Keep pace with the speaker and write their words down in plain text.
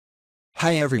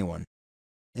Hi everyone.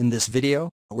 In this video,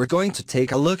 we're going to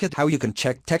take a look at how you can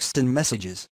check text and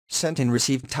messages sent and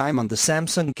received time on the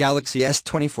Samsung Galaxy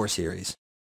S24 series.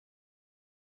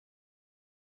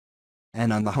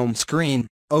 And on the home screen,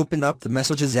 open up the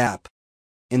Messages app.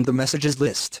 In the Messages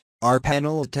list, our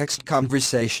panel of text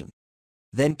conversation.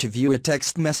 Then to view a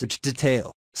text message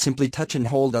detail, simply touch and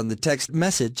hold on the text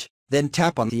message, then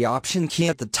tap on the option key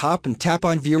at the top and tap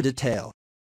on View Detail.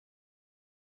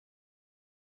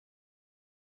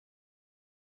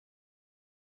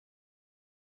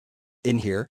 In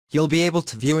here, you'll be able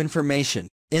to view information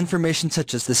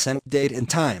such as the sent date and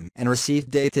time and received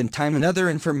date and time and other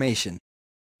information.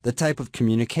 The type of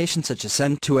communication such as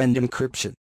end-to-end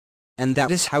encryption. And that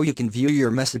is how you can view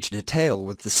your message detail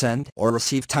with the send or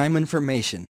receive time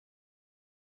information.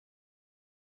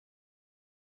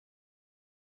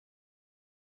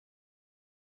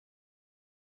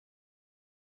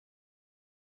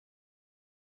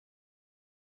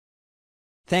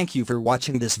 Thank you for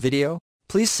watching this video.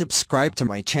 Please subscribe to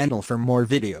my channel for more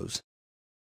videos.